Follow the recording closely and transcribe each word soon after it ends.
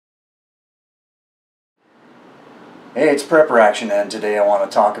Hey, it's Prepper Action, and today I want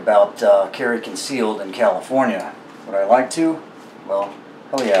to talk about carry concealed in California. Would I like to? Well,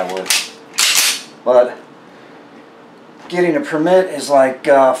 hell yeah I would. But getting a permit is like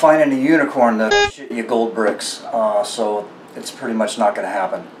finding a unicorn that shit you gold bricks. So it's pretty much not going to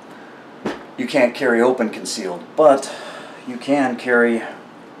happen. You can't carry open concealed, but you can carry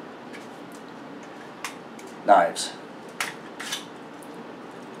knives.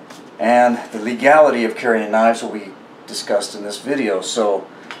 And the legality of carrying knives will be discussed in this video, so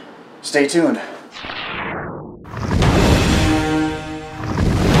stay tuned.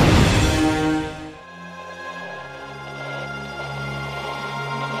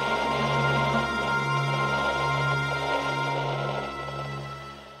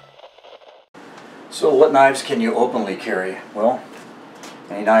 So what knives can you openly carry? Well,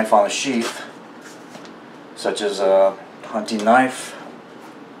 any knife on a sheath, such as a hunting knife,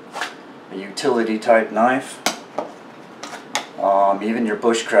 a utility type knife, even your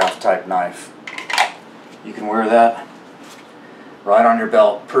bushcraft type knife. You can wear that right on your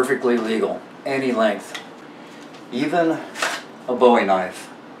belt, perfectly legal, any length. Even a Bowie knife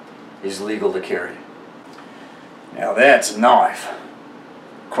is legal to carry. Now that's a knife.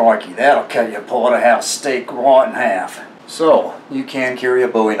 Crikey, that'll cut you apart and have a steak right in half. So, you can carry a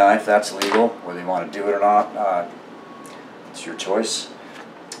Bowie knife, that's legal, whether you want to do it or not, it's your choice.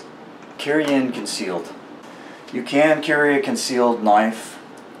 Carry in concealed. You can carry a concealed knife.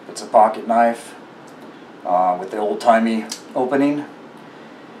 It's a pocket knife with the old-timey opening.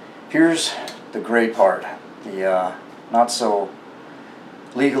 Here's the gray part, the not so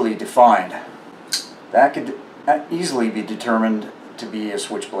legally defined. That could easily be determined to be a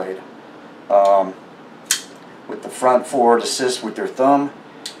switchblade. With the front forward assist with your thumb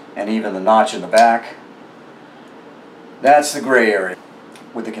and even the notch in the back. That's the gray area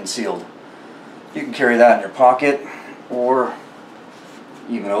with the concealed. You can carry that in your pocket or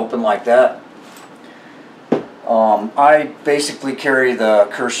even open like that. I basically carry the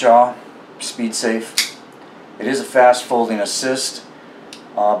Kershaw Speed Safe. It is a fast folding assist,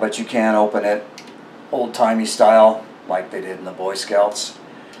 but you can open it old-timey style like they did in the Boy Scouts,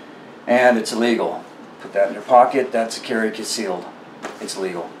 and it's illegal. Put that in your pocket, that's a carry concealed. It's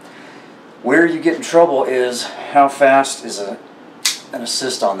legal. Where you get in trouble is how fast is an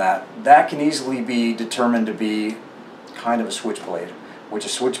assist on that. That can easily be determined to be kind of a switchblade, which a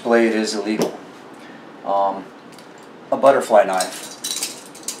switchblade is illegal. A butterfly knife,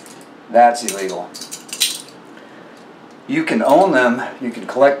 that's illegal. You can own them, you can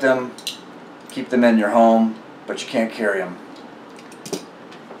collect them, keep them in your home, but you can't carry them.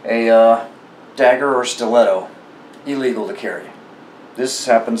 A dagger or stiletto, illegal to carry. This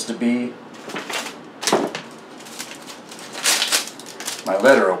happens to be my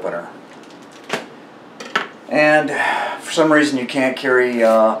letter opener. And for some reason you can't carry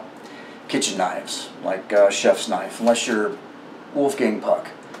kitchen knives, like chef's knife, unless you're Wolfgang Puck.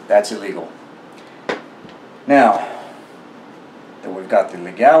 That's illegal. Now that we've got the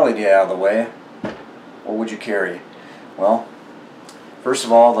legality out of the way, what would you carry? Well, first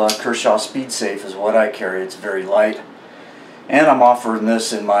of all, the Kershaw Speed Safe is what I carry. It's very light, and I'm offering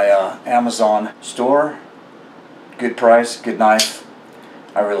this in my Amazon store. Good price, good knife.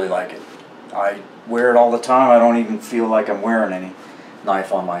 I really like it. I wear it all the time. I don't even feel like I'm wearing any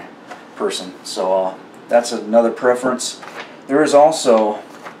knife on my person. So that's another preference. There is also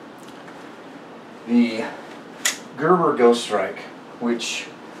the Gerber Ghost Strike, which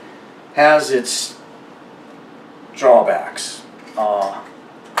has its drawbacks.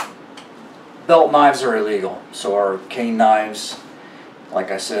 Belt knives are illegal, so are cane knives, like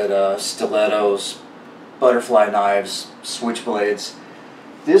I said, stilettos, butterfly knives, switchblades.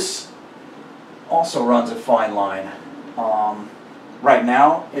 This also runs a fine line. Right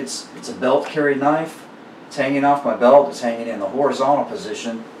now it's a belt carry knife. It's hanging off my belt, it's hanging in the horizontal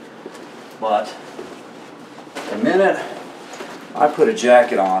position, but the minute I put a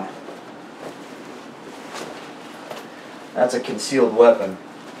jacket on, that's a concealed weapon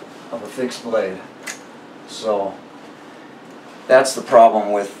of a fixed blade. So that's the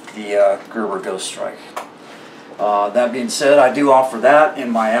problem with the Gerber Ghost Strike. That being said, I do offer that in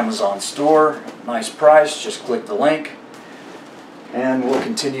my Amazon store. Nice price, just click the link. And we'll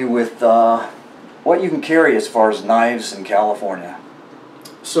continue with what you can carry as far as knives in California.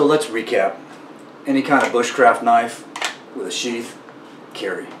 So let's recap. Any kind of bushcraft knife with a sheath,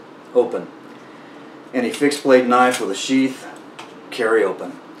 carry, open. Any fixed blade knife with a sheath, carry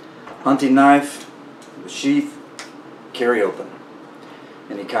open. Hunting knife with a sheath, carry open.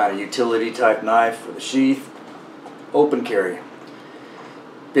 Any kind of utility type knife with a sheath, open carry.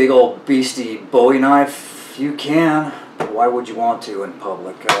 Big old beastie Bowie knife, knife. You can, but why would you want to in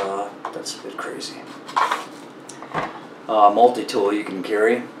public? That's a bit crazy. Multi-tool you can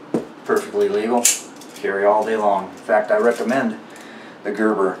carry. Perfectly legal. Carry all day long. In fact, I recommend the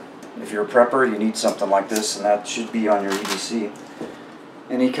Gerber. If you're a prepper, you need something like this, and that should be on your EDC.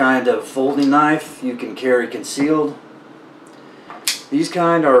 Any kind of folding knife you can carry concealed. These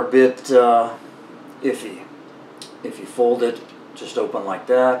kind are a bit iffy. If you fold it just open like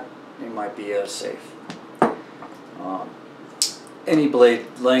that, it might be safe. Any blade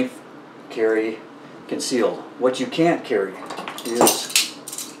length, carry concealed. What you can't carry is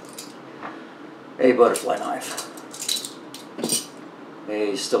a butterfly knife,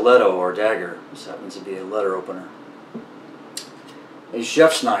 a stiletto or dagger. This happens to be a letter opener. A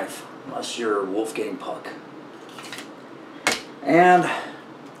chef's knife, unless you're Wolfgang Puck. And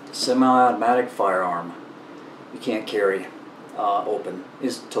semi-automatic firearm you can't carry open,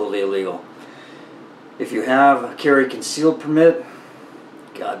 is totally illegal. If you have a carry concealed permit,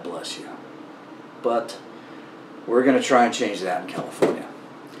 God bless you. But we're going to try and change that in California.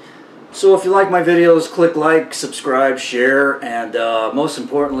 So if you like my videos, click like, subscribe, share, and most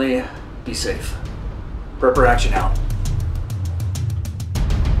importantly, be safe. Prepper Action out.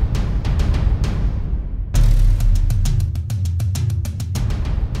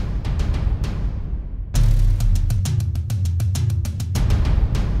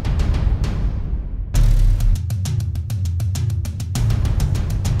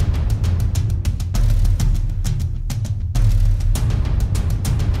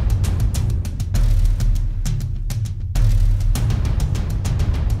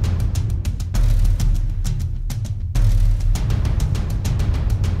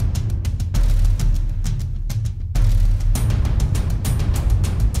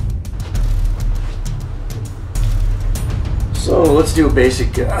 So let's do a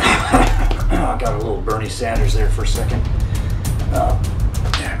basic, I got a little Bernie Sanders there for a second.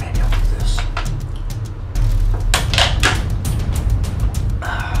 Yeah, maybe I'll do this.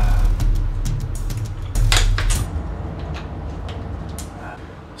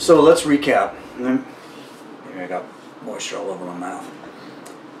 So let's recap. Maybe I got moisture all over my mouth.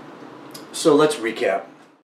 So let's recap.